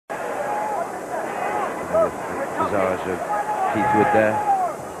The visage of Keith Wood there.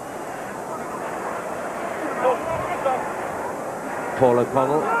 Paul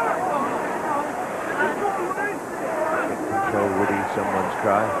O'Connell. Control Woody, someone's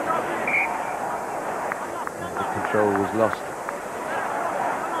cry. And the control was lost.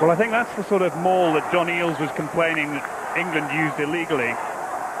 Well, I think that's the sort of maul that John Eales was complaining that England used illegally,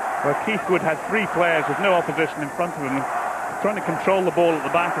 where Keith Wood had 3 players with no opposition in front of him, trying to control the ball at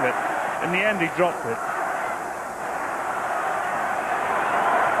the back of it. In the end, he dropped it.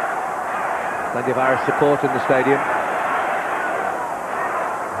 Plenty of Irish support in the stadium.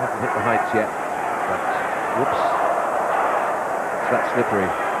 Haven't hit the heights yet, but whoops, it's that slippery.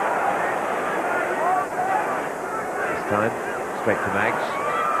 This time, straight to Maggs,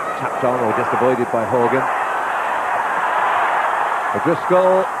 tapped on or just avoided by Horgan.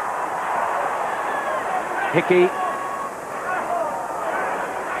 O'Driscoll, Hickey.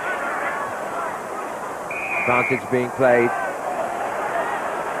 Advantage being played.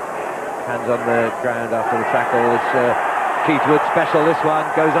 Hands on the ground after the tackle. It's Keith Wood special, this one.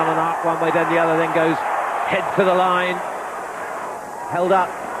 Goes on an arc one way, then the other, then goes head to the line. Held up.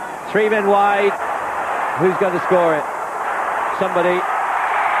 3 men wide. Who's going to score it? Somebody.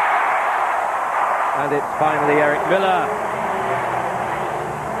 And it's finally Eric Miller.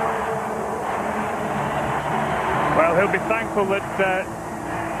 Well, he'll be thankful that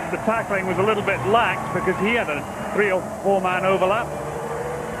the tackling was a little bit lax, because he had a 3 or 4 man overlap.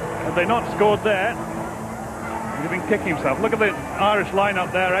 Had they not scored there, he'd have been kicking himself. Look at the Irish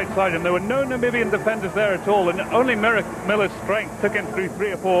lineup there outside him. There were no Namibian defenders there at all, and only Miller's strength took him through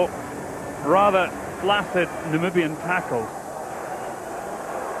 3 or 4 rather flaccid Namibian tackles.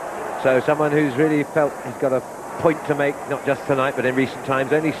 So someone who's really felt he's got a point to make, not just tonight but in recent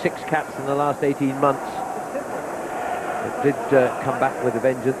times. Only 6 caps in the last 18 months. It did come back with a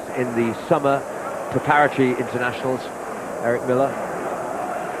vengeance in the summer preparatory internationals. Eric Miller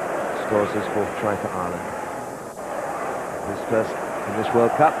scores his 4th try for Ireland. His first in this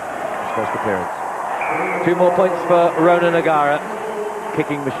World Cup, his first appearance. 2 more points for Ronan O'Gara,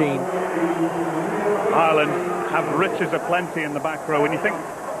 kicking machine. Ireland have riches aplenty in the back row. When you think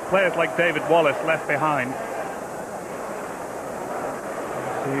players like David Wallace left behind.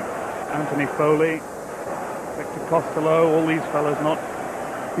 See Anthony Foley, Victor Costello, all these fellas not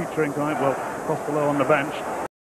featuring tonight. Well, Costello on the bench.